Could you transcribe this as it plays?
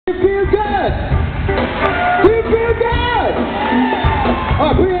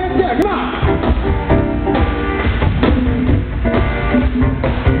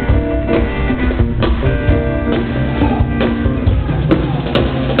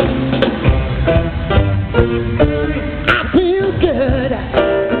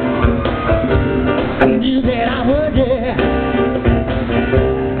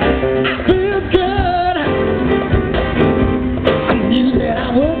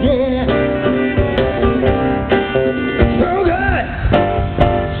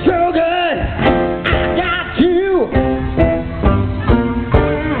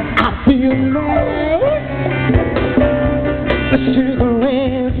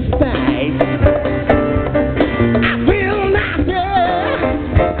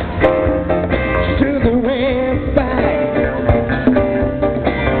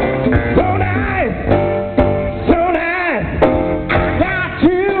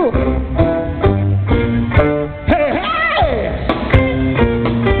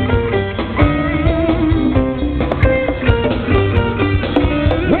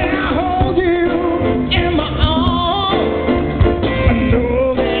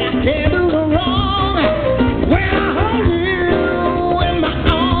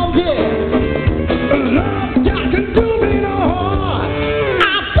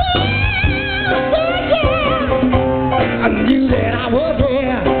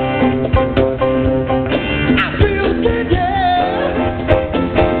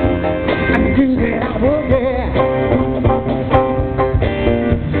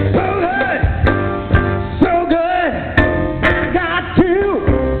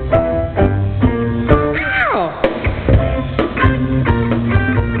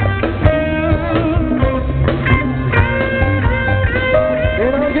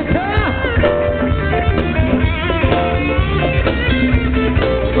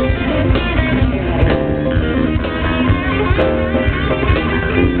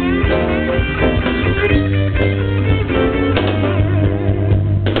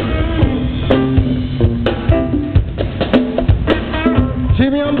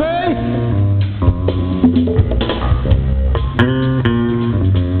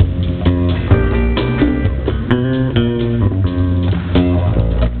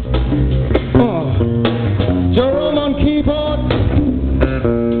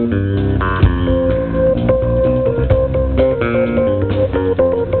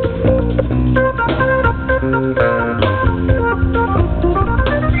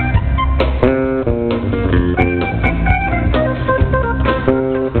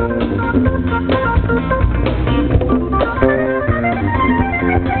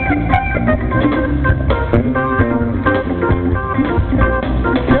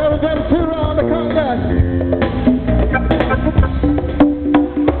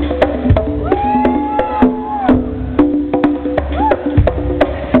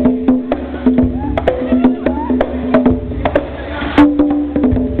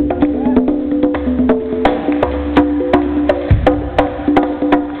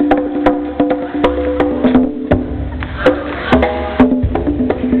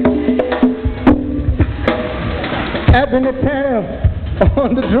Edwin Nathaniel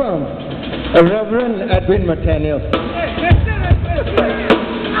on the drums. Reverend Edwin Nathaniel.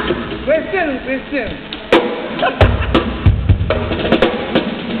 Question.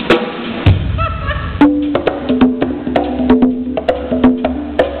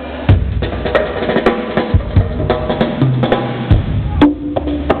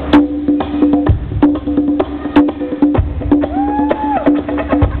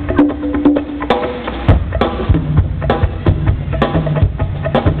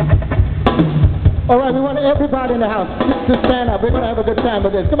 All right, we want everybody in the house to stand up. We're going to have a good time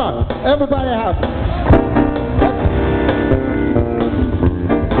with this. Come on, everybody in the house.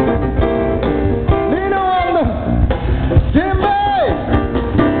 Lean on Jimmy!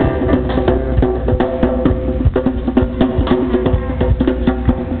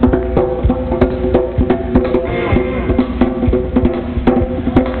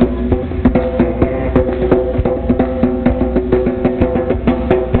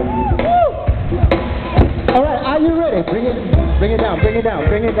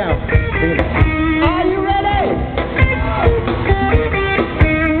 Bring it down. Are you ready?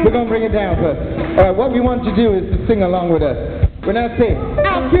 We're going to bring it down first. All right, what we want to do is to sing along with us. When I say,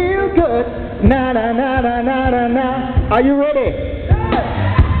 I feel good, na na na na na na na. Are you ready?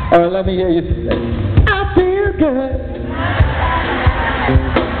 All right, let me hear you say, I feel good.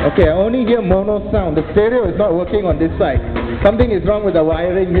 Okay, I only hear mono sound. The stereo is not working on this side. Something is wrong with the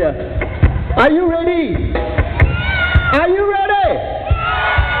wiring here. Are you ready? Are you ready?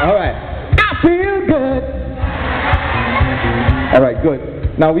 All right. I feel good. All right, good.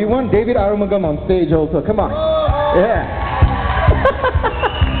 Now we want David Arumugam on stage also. Come on. Yeah.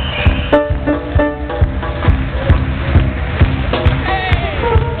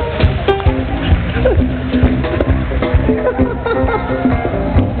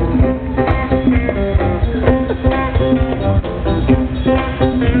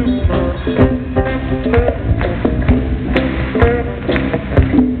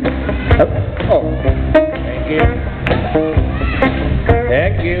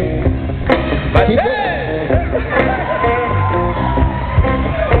 Thank you. But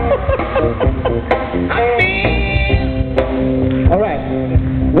all right.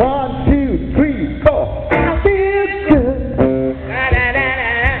 1, 2, 3, 4. I feel good.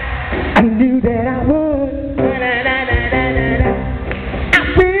 I knew that I would. I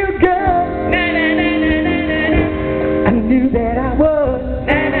feel good. I knew that I would.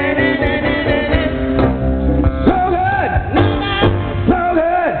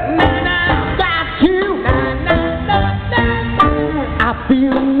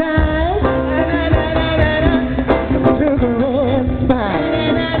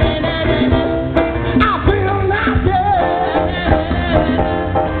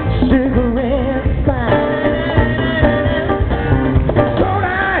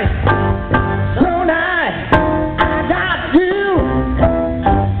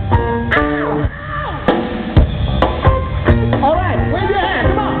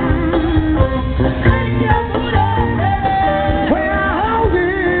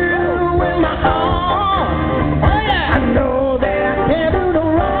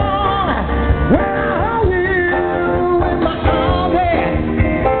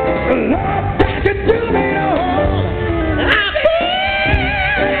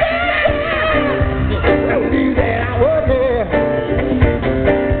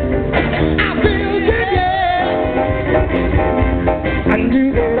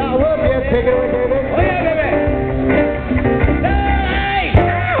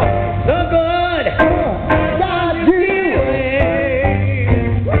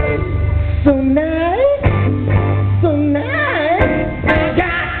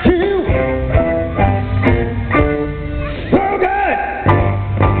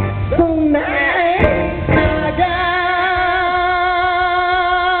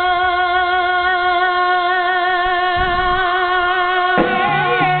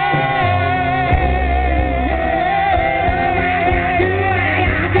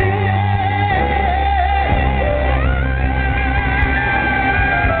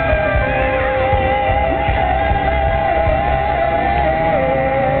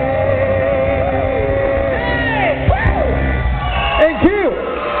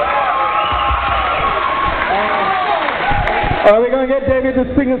 Are we going to get David to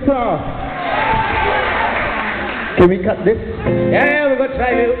sing a song? Can we cut this? Yeah, we're going to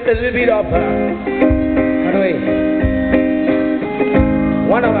try a little bit of, how do we?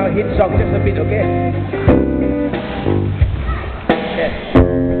 One of our hit songs, just a bit, okay? Yes.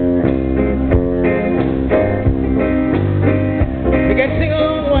 You can sing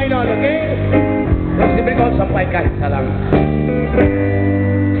along, why not, okay? Let's simply call Sampai Kansala.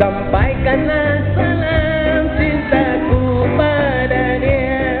 Sampaikan